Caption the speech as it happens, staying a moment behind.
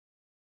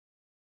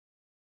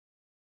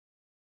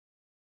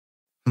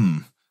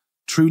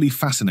Truly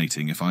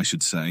fascinating, if I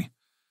should say.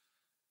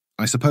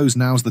 I suppose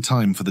now's the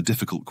time for the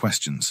difficult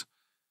questions.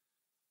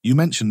 You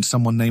mentioned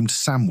someone named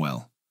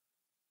Samwell.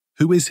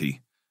 Who is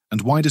he,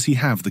 and why does he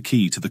have the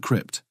key to the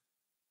crypt?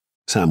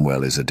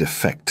 Samwell is a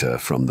defector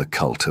from the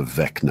cult of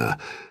Vecna.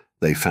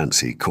 They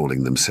fancy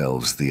calling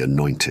themselves the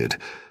Anointed.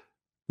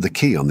 The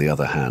key, on the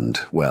other hand,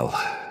 well,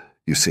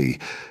 you see,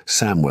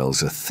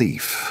 Samwell's a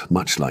thief,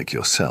 much like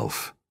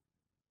yourself.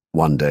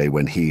 One day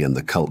when he and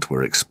the cult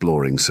were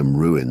exploring some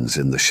ruins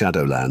in the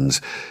Shadowlands,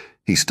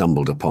 he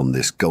stumbled upon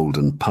this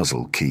golden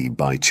puzzle key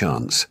by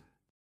chance.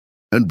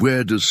 And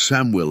where does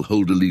Samwell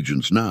hold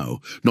allegiance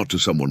now? Not to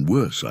someone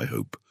worse, I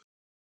hope.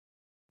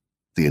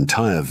 The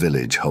entire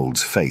village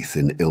holds faith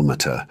in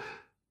Ilmater,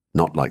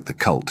 not like the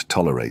cult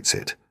tolerates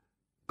it,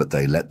 but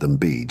they let them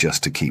be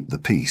just to keep the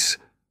peace.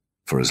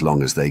 For as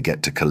long as they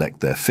get to collect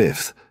their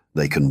fifth,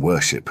 they can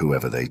worship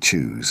whoever they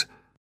choose.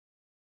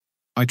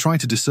 I try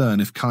to discern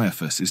if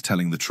Caiaphas is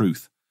telling the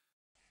truth.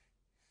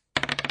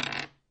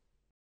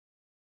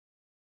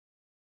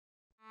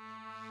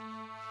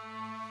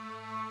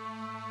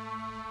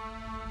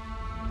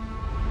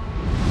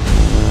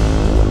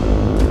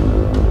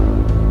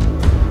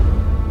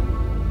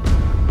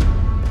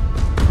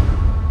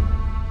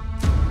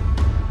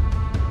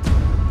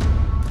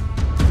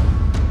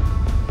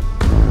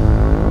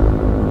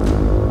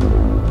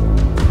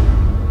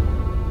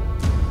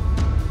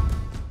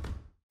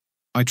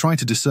 I try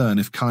to discern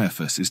if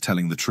Caiaphas is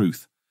telling the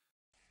truth.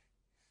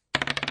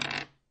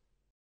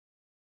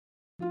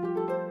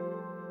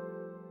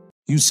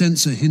 You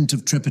sense a hint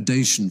of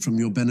trepidation from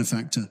your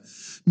benefactor.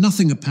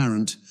 Nothing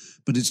apparent,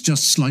 but it's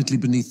just slightly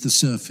beneath the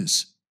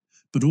surface.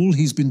 But all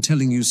he's been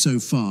telling you so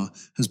far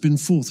has been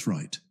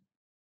forthright.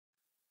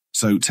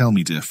 So tell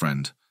me, dear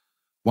friend,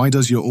 why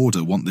does your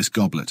order want this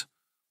goblet?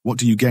 What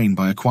do you gain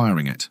by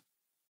acquiring it?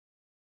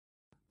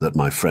 That,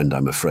 my friend,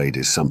 I'm afraid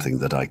is something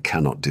that I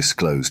cannot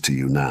disclose to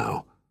you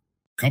now.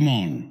 Come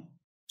on.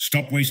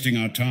 Stop wasting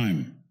our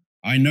time.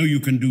 I know you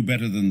can do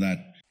better than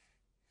that.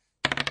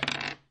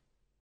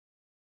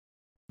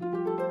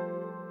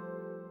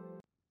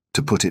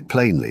 To put it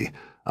plainly,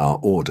 our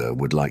order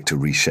would like to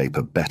reshape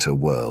a better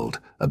world,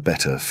 a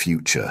better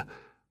future.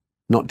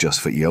 Not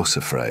just for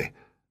Eosifre,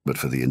 but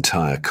for the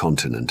entire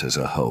continent as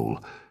a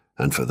whole.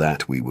 And for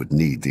that we would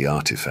need the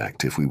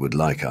artifact if we would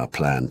like our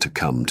plan to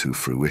come to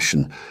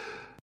fruition.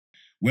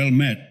 Well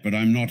met, but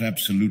I'm not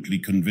absolutely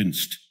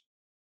convinced.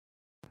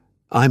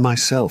 I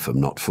myself am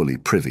not fully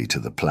privy to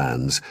the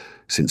plans,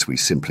 since we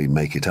simply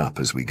make it up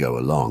as we go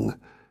along.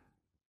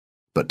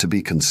 But to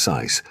be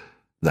concise,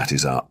 that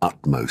is our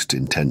utmost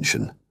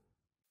intention.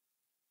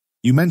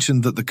 You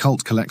mentioned that the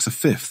cult collects a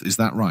fifth, is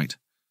that right?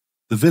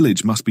 The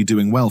village must be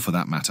doing well for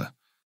that matter.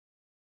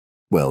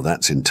 Well,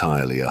 that's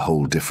entirely a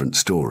whole different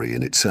story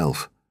in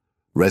itself.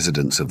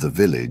 Residents of the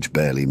village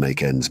barely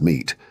make ends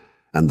meet,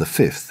 and the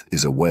fifth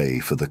is a way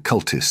for the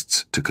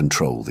cultists to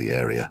control the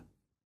area.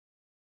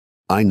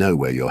 I know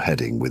where you're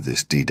heading with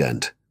this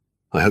D-Dent.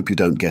 I hope you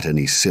don't get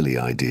any silly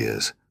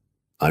ideas.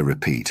 I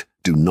repeat,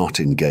 do not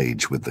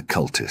engage with the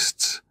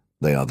cultists.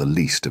 They are the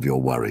least of your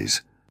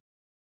worries.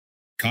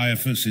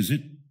 Caiaphas, is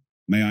it?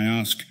 May I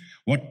ask,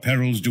 what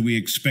perils do we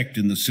expect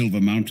in the Silver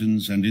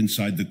Mountains and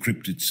inside the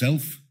crypt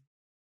itself?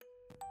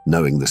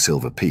 Knowing the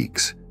Silver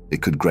Peaks,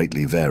 it could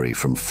greatly vary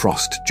from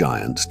frost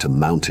giants to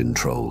mountain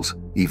trolls,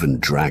 even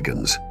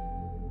dragons.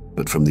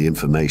 But from the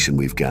information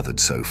we've gathered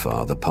so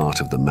far, the part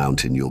of the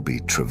mountain you'll be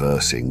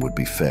traversing would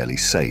be fairly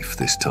safe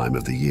this time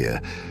of the year.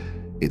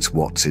 It's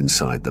what's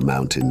inside the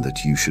mountain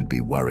that you should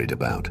be worried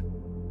about.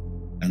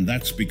 And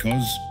that's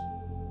because?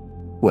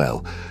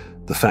 Well,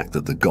 the fact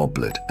that the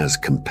goblet, as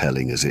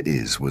compelling as it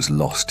is, was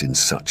lost in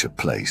such a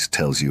place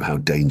tells you how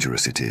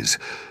dangerous it is.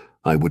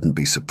 I wouldn't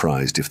be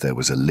surprised if there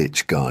was a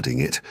lich guarding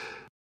it.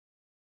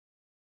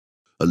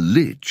 A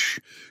lich?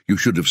 You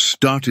should have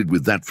started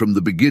with that from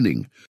the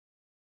beginning.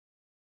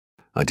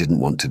 I didn't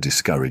want to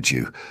discourage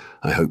you.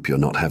 I hope you're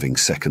not having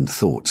second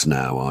thoughts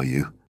now, are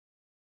you?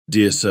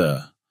 Dear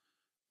sir,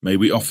 may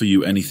we offer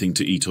you anything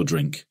to eat or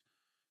drink?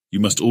 You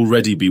must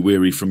already be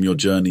weary from your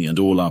journey and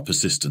all our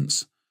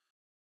persistence.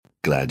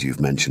 Glad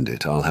you've mentioned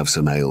it. I'll have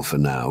some ale for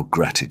now,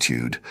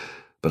 gratitude.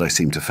 But I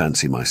seem to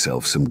fancy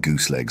myself some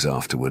goose legs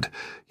afterward.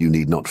 You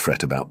need not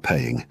fret about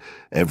paying.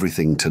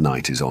 Everything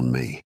tonight is on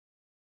me.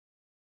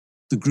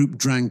 The group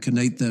drank and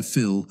ate their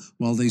fill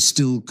while they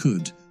still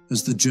could,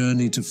 as the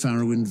journey to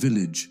Farrowin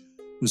village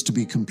was to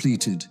be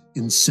completed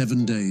in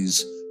 7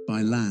 days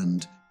by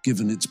land,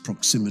 given its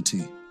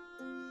proximity.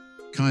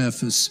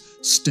 Caiaphas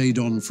stayed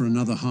on for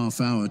another half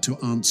hour to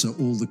answer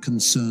all the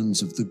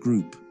concerns of the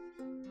group,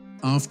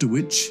 after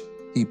which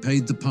he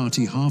paid the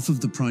party half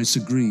of the price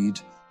agreed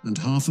and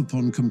half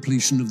upon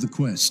completion of the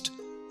quest,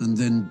 and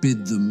then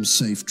bid them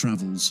safe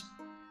travels.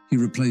 He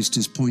replaced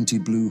his pointy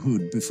blue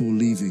hood before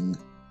leaving.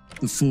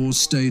 The four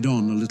stayed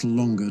on a little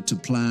longer to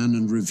plan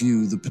and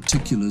review the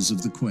particulars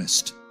of the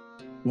quest.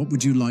 What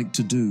would you like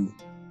to do?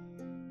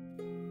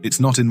 It's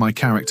not in my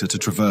character to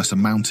traverse a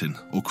mountain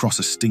or cross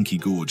a stinky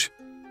gorge.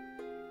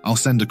 I'll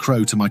send a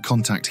crow to my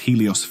contact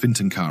Helios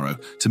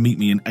Fintencaro to meet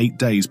me in 8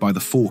 days by the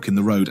fork in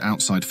the road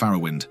outside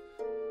Farrowwind.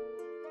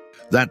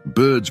 That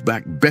bird's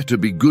back better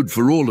be good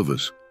for all of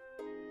us.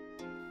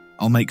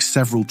 I'll make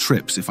several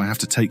trips if I have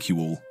to take you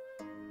all.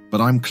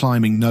 But I'm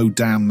climbing no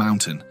damn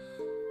mountain.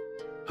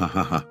 Ha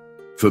ha ha.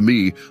 For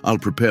me, I'll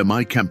prepare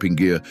my camping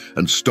gear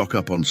and stock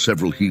up on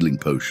several healing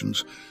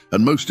potions.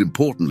 And most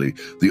importantly,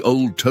 the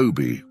old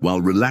Toby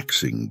while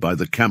relaxing by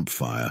the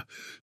campfire.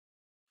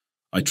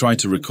 I try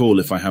to recall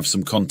if I have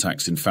some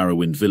contacts in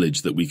Farrowwind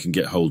Village that we can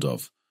get hold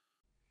of.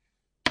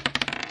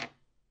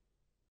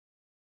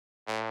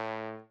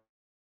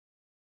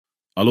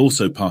 I'll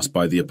also pass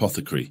by the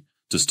apothecary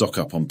to stock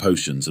up on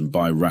potions and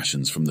buy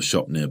rations from the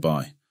shop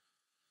nearby.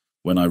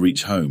 When I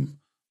reach home,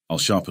 I'll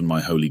sharpen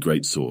my holy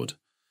greatsword,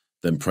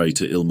 then pray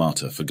to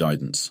Ilmata for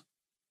guidance.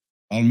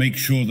 I'll make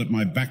sure that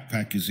my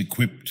backpack is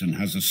equipped and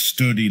has a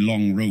sturdy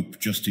long rope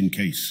just in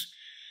case.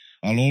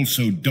 I'll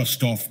also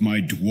dust off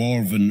my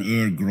dwarven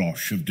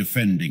Urgrosh of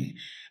defending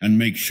and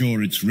make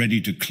sure it's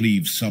ready to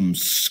cleave some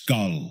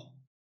skull.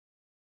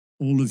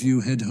 All of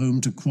you head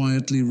home to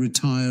quietly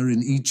retire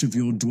in each of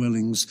your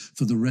dwellings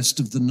for the rest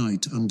of the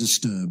night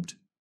undisturbed.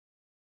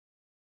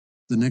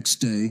 The next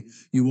day,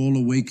 you all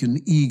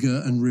awaken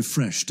eager and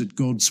refreshed at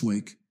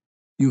Godswake.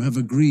 You have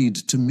agreed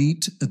to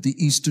meet at the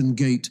Eastern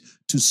Gate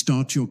to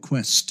start your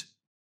quest.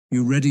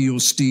 You ready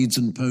your steeds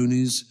and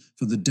ponies,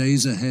 for the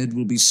days ahead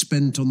will be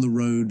spent on the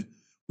road,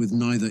 with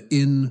neither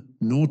inn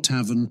nor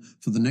tavern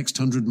for the next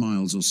 100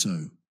 miles or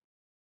so.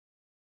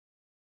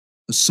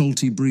 A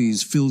salty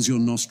breeze fills your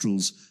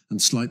nostrils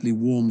and slightly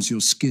warms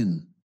your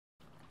skin.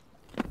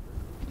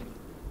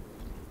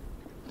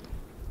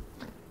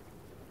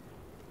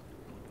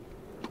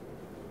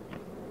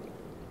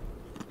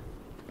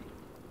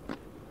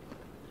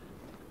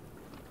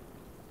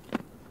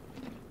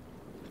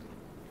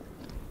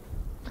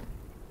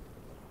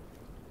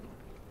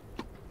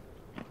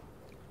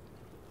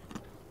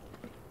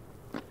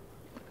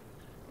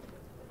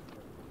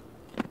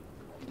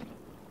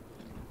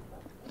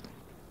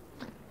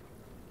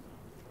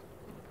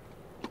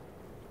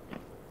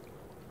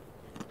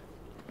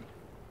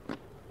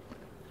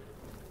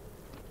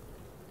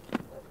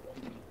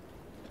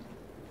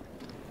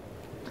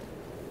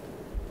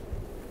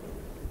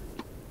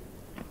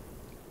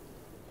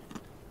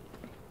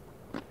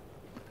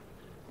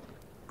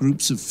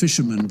 Groups of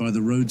fishermen by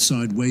the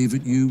roadside wave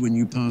at you when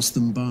you pass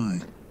them by.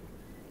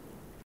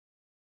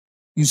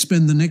 You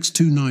spend the next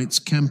 2 nights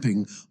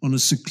camping on a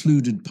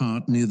secluded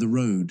part near the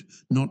road,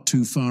 not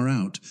too far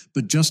out,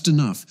 but just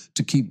enough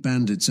to keep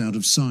bandits out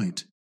of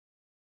sight.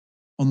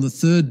 On the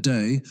 3rd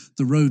day,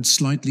 the road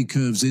slightly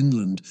curves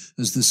inland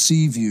as the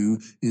sea view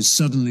is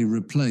suddenly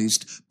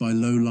replaced by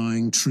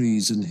low-lying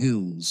trees and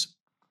hills.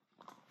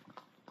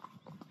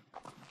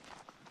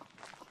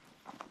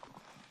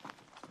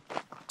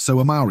 So,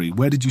 Amari,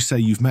 where did you say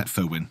you've met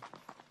Fowin?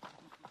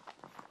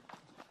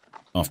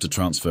 After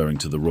transferring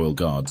to the Royal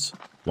Guards,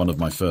 one of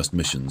my first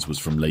missions was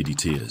from Lady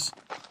Tears.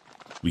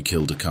 We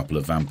killed a couple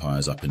of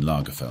vampires up in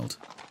Lagerfeld.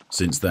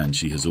 Since then,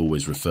 she has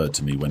always referred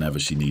to me whenever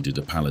she needed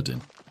a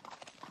paladin.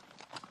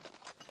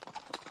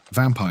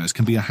 Vampires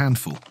can be a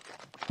handful.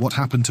 What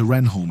happened to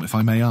Renholm, if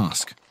I may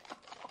ask?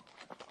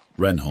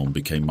 Renholm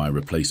became my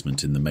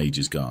replacement in the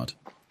Mage's Guard.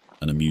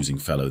 An amusing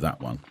fellow,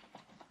 that one.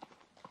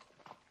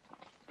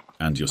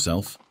 And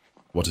yourself?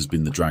 What has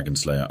been the Dragon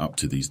Slayer up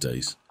to these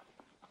days?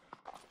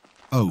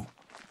 Oh,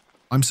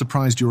 I'm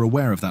surprised you're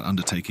aware of that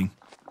undertaking.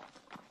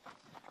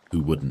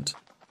 Who wouldn't?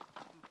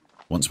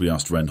 Once we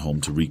asked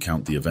Renholm to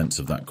recount the events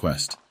of that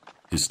quest,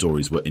 his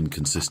stories were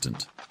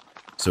inconsistent.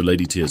 So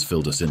Lady Tears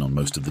filled us in on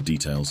most of the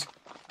details.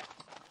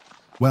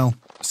 Well,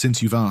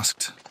 since you've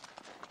asked,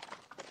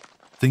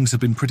 things have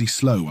been pretty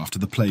slow after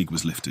the plague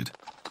was lifted.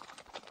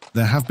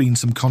 There have been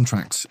some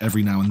contracts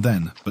every now and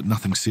then, but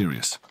nothing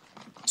serious.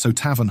 So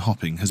tavern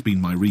hopping has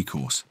been my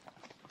recourse.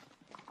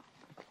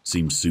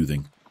 Seems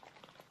soothing.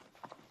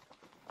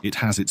 It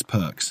has its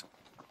perks.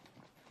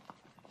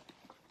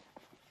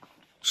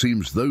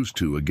 Seems those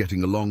two are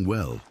getting along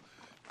well.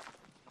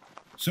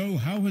 So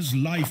how has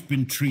life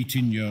been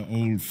treating your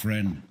old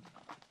friend?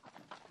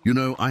 You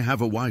know, I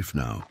have a wife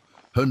now.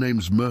 Her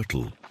name's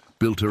Myrtle.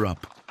 Built her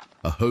up.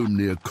 A home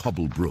near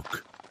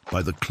Cobblebrook,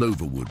 by the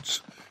clover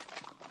woods.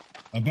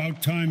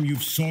 About time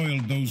you've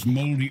soiled those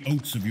mouldy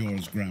oats of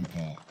yours,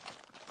 Grandpa.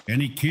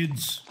 Any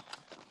kids?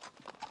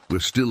 We're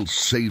still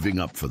saving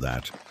up for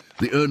that.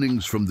 The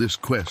earnings from this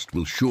quest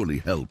will surely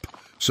help.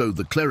 So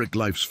the cleric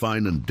life's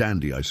fine and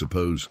dandy, I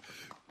suppose.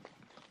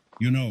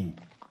 You know,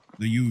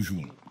 the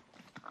usual.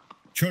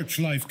 Church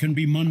life can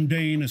be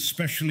mundane,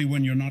 especially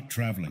when you're not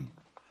traveling.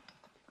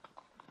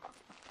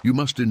 You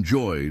must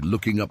enjoy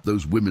looking up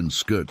those women's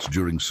skirts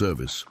during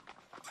service.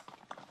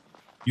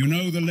 You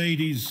know the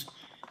ladies,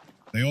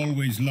 they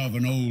always love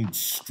an old,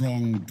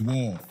 strong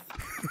dwarf.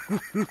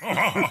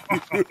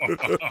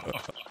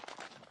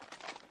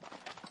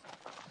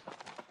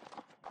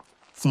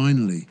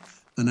 Finally,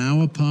 an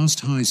hour past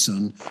high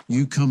sun,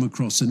 you come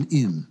across an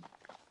inn.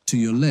 To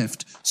your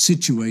left,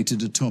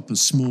 situated atop a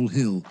small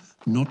hill,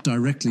 not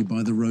directly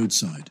by the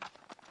roadside.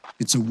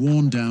 It's a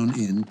worn-down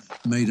inn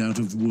made out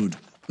of wood,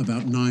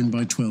 about 9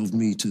 by 12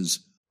 meters.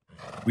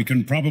 We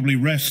can probably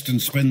rest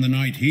and spend the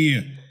night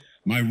here.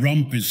 My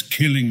rump is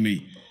killing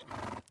me.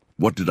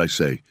 What did I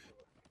say?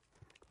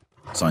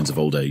 Signs of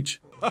old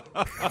age.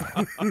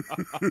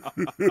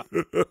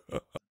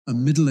 A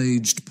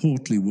middle-aged,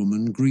 portly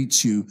woman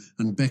greets you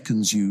and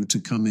beckons you to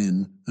come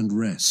in and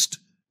rest.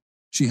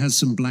 She has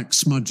some black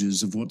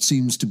smudges of what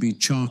seems to be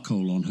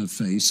charcoal on her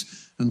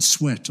face and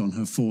sweat on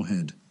her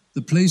forehead.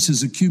 The place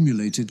has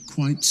accumulated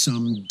quite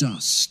some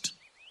dust.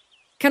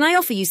 Can I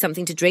offer you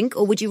something to drink,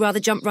 or would you rather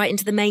jump right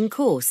into the main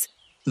course?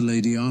 The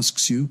lady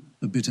asks you,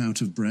 a bit out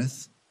of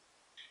breath.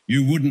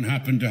 You wouldn't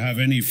happen to have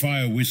any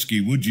fire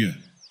whiskey, would you?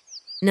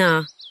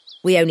 Nah,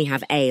 we only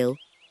have ale.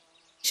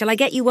 Shall I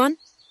get you one?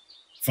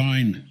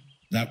 Fine,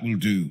 that will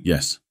do.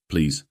 Yes,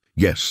 please.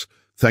 Yes,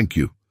 thank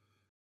you.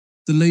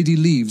 The lady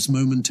leaves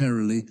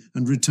momentarily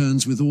and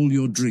returns with all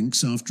your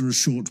drinks after a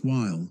short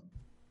while.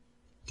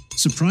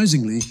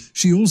 Surprisingly,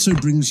 she also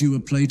brings you a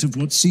plate of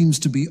what seems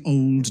to be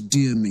old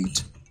deer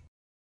meat.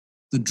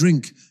 The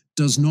drink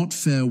does not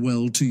fare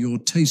well to your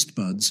taste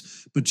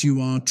buds, but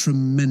you are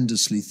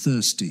tremendously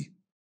thirsty.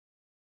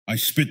 I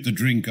spit the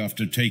drink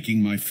after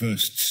taking my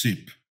first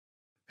sip.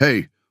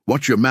 Hey,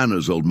 watch your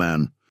manners, old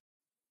man.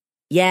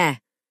 Yeah,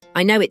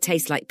 I know it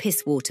tastes like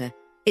piss water.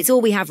 It's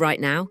all we have right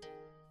now.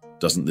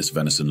 Doesn't this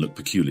venison look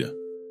peculiar?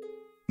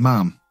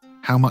 Ma'am,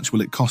 how much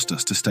will it cost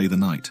us to stay the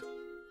night?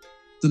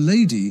 The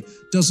lady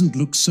doesn't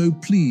look so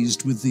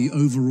pleased with the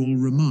overall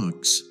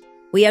remarks.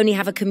 We only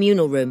have a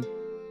communal room.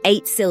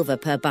 8 silver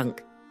per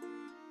bunk.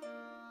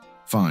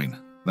 Fine,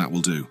 that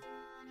will do.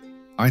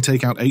 I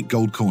take out 8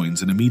 gold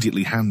coins and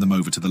immediately hand them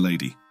over to the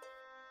lady.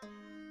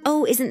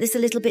 Oh, isn't this a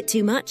little bit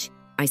too much?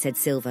 I said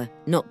silver,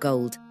 not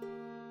gold.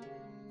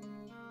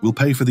 We'll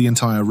pay for the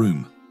entire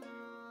room.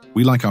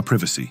 We like our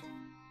privacy.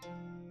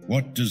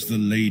 What does the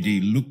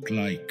lady look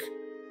like?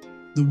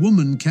 The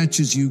woman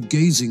catches you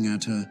gazing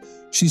at her.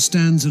 She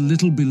stands a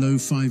little below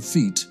 5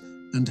 feet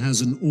and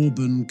has an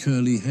auburn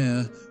curly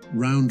hair,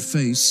 round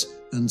face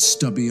and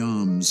stubby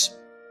arms.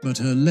 But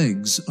her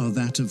legs are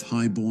that of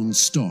high-born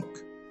stock.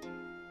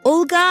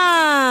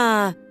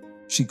 Olga!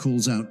 She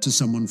calls out to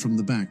someone from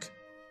the back.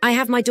 I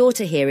have my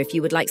daughter here if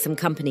you would like some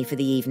company for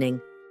the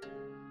evening.